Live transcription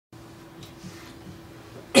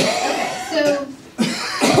So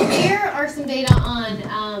here are some data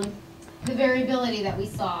on the variability that we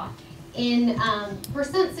saw in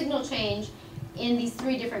percent signal change in these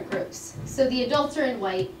 3 different groups. So the adults are in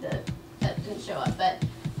white, that didn't show up, but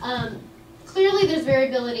clearly there's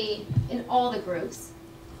variability in all the groups.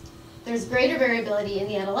 There's greater variability in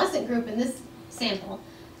the adolescent group in this sample.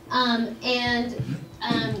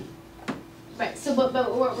 Right, so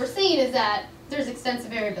but what we're saying is that there's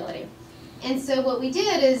extensive variability. And so what we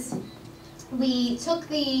did is we took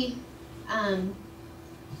the, and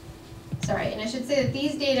I should say that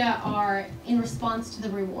these data are in response to the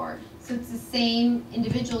reward. So it's the same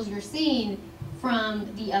individuals you're seeing from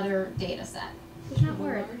the other data set. There's not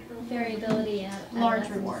more variability in large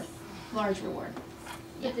reward. Large reward.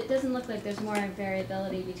 But it doesn't look like there's more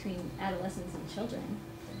variability between adolescents and children.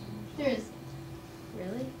 There is.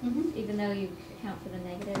 Really? Mm-hmm. Even though you account for the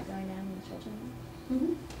negative going down in the children?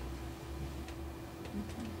 Mm-hmm.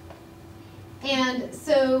 Okay. And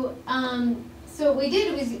so, so what we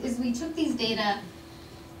did is we took these data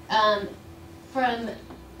from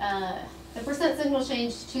the percent signal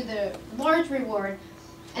change to the large reward,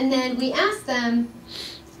 and then we asked them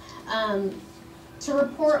to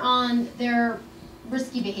report on their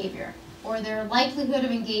risky behavior or their likelihood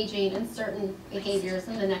of engaging in certain behaviors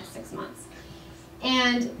in the next 6 months.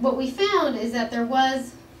 And what we found is that there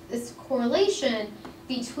was this correlation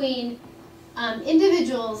between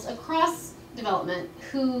individuals across development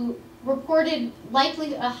who reported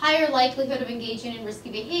a higher likelihood of engaging in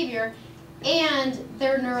risky behavior and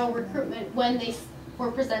their neural recruitment when they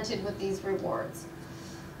were presented with these rewards.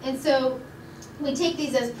 And so we take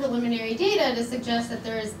these as preliminary data to suggest that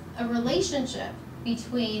there is a relationship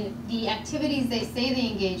between the activities they say they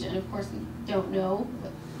engage in. Of course, we don't know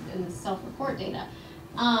in the self-report data.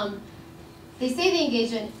 They say they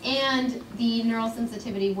engage in, and the neural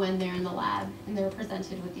sensitivity when they're in the lab and they're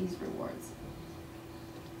presented with these rewards.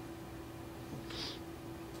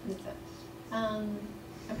 That's it.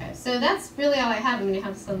 Okay, so that's really all I have. I'm going to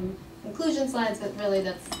have some conclusion slides, but really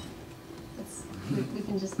we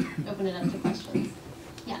can just open it up to questions.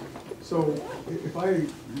 Yeah. So if I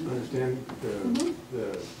understand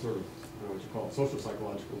the sort of what you call it, social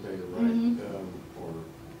psychological data, right, or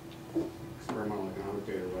experimental economic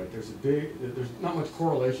data, right? There's not much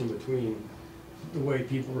correlation between the way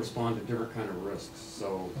people respond to different kind of risks.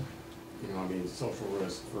 So, you know, I mean, social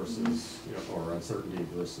risk versus, you know, or uncertainty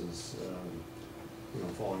versus, you know,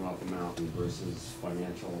 falling off a mountain versus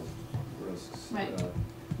financial risks. Right.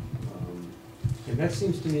 And that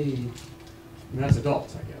seems to me, I mean, that's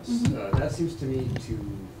adults, I guess. That seems to me to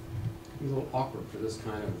be a little awkward for this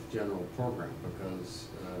kind of general program because,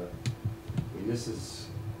 I mean, this is,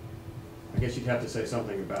 I guess you'd have to say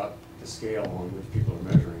something about the scale on which people are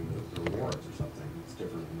measuring the rewards or something that's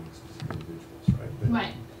different among specific individuals, right? But,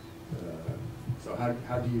 right. So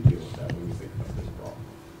how do you deal with that when you think about this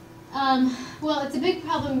problem? Well, it's a big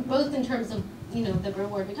problem both in terms of, you know, the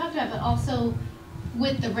reward we talked about, but also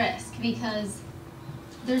with the risk, because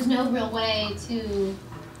there's no real way to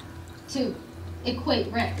equate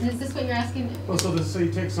risk. And is this what you're asking? Well, so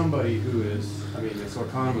you take somebody who is, I mean, so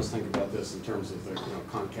economists think about this in terms of the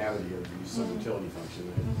concavity of the use of utility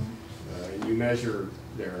function, and you measure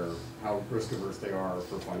how risk averse they are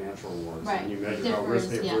for financial rewards, right. And you measure how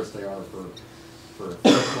risk averse they are for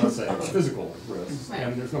let's say physical risks, right.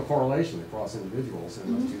 And there's no correlation across individuals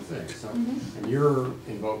in those two things. So, and you're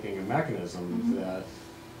invoking a mechanism that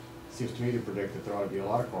seems to me to predict that there ought to be a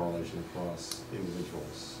lot of correlation across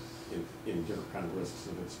individuals in different kind of risks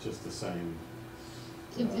if it's just the same.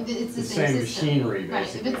 It's the same system. machinery,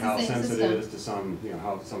 basically. Right. How sensitive system. it is to some, you know,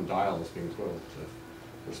 how some dial is being twiddled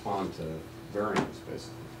to respond to variance,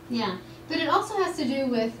 basically. Yeah, but it also has to do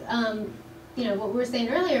with, you know, what we were saying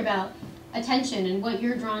earlier about attention and what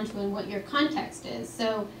you're drawn to and what your context is.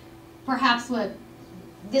 So perhaps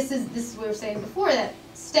this is what we were saying before, that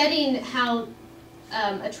studying how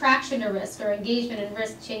attraction to risk or engagement in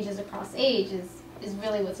risk changes across age is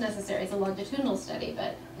really what's necessary. It's a longitudinal study,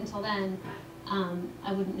 but until then,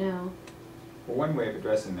 I wouldn't know. Well, one way of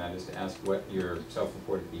addressing that is to ask what your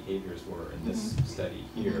self-reported behaviors were in this study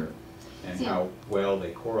here, and how well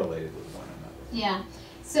they correlated with one another. Yeah.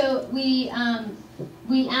 So we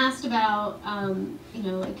asked about you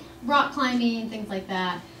know, like rock climbing, things like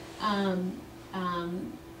that,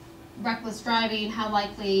 reckless driving. How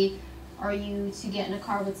likely are you to get in a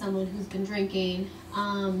car with someone who's been drinking?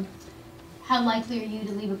 How likely are you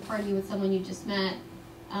to leave a party with someone you just met?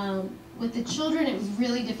 With the children, it was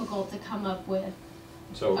really difficult to come up with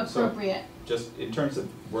appropriate. So just in terms of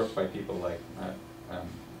work by people like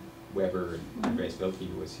Weber and Andreas Wilke,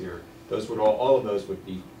 who was here, those would all of those would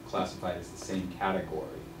be classified as the same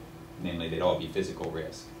category. namely they'd all be physical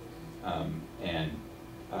risk.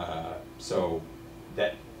 So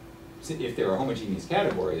that if they're a homogeneous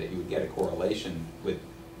category, that you would get a correlation with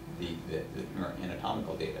the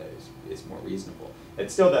anatomical data is more reasonable.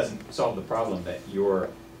 It still doesn't solve the problem that your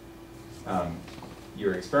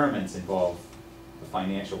experiments involve a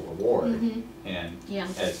financial reward, and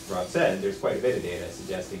as Rob said, there's quite a bit of data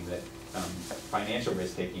suggesting that financial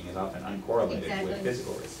risk-taking is often uncorrelated with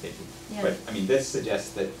physical risk-taking. Yeah. But I mean, this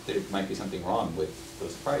suggests that there might be something wrong with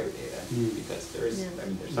those prior data, because there is, I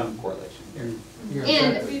mean, there's some correlation here. Yeah, And-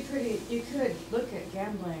 exactly. It'd be pretty, you could look at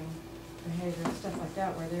gambling behavior and stuff like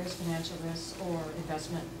that, where there's financial risk or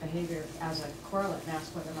investment behavior as a correlate, and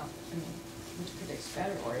ask whether or not, I mean, which predicts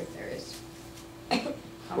better, or if there is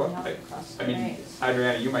common health across I mean, domains.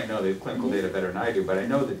 Adriana, you might know the clinical data better than I do, but I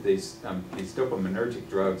know that these dopaminergic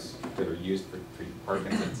drugs that are used for treating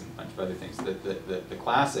Parkinson's and a bunch of other things, the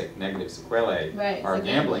classic negative sequelae Right, are so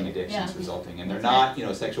gambling gambling, addictions yeah. resulting, and they're That's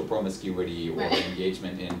not, sexual promiscuity or Right.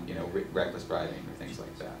 engagement in, reckless driving or things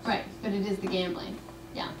like that. Right, but it is the gambling.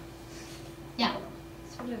 Yeah. Yeah.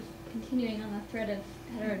 Sort of continuing on the thread of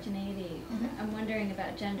heterogeneity, I'm wondering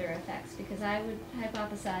about gender effects, because I would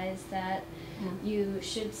hypothesize that you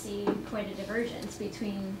should see quite a divergence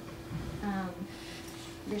between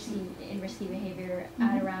risky behavior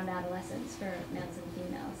at around adolescence for males and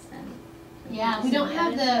females. And Yeah, we some don't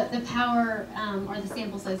have evidence. the power or the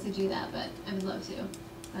sample size to do that, but I would love to.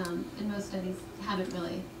 And most studies haven't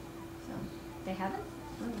really. So They haven't?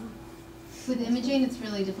 with imaging, it's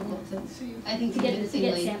really difficult to. I think To get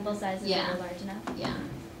convincingly. sample sizes Yeah. that are large enough? Yeah.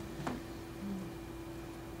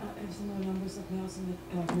 There's no numbers of males and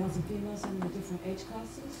females in the different age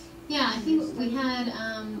classes? Yeah, I think we had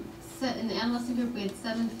in the adolescent group we had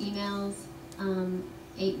 7 females,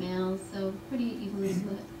 8 males, so pretty evenly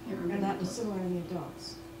split. Can't remember. And the that was adults. similar in the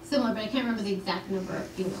adults? Similar, but I can't remember the exact number of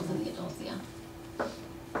females in the adults. Yeah.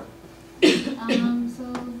 So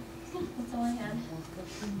yeah, that's all I had.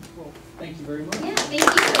 Well, thank you very much. Yeah, thank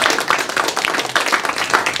you.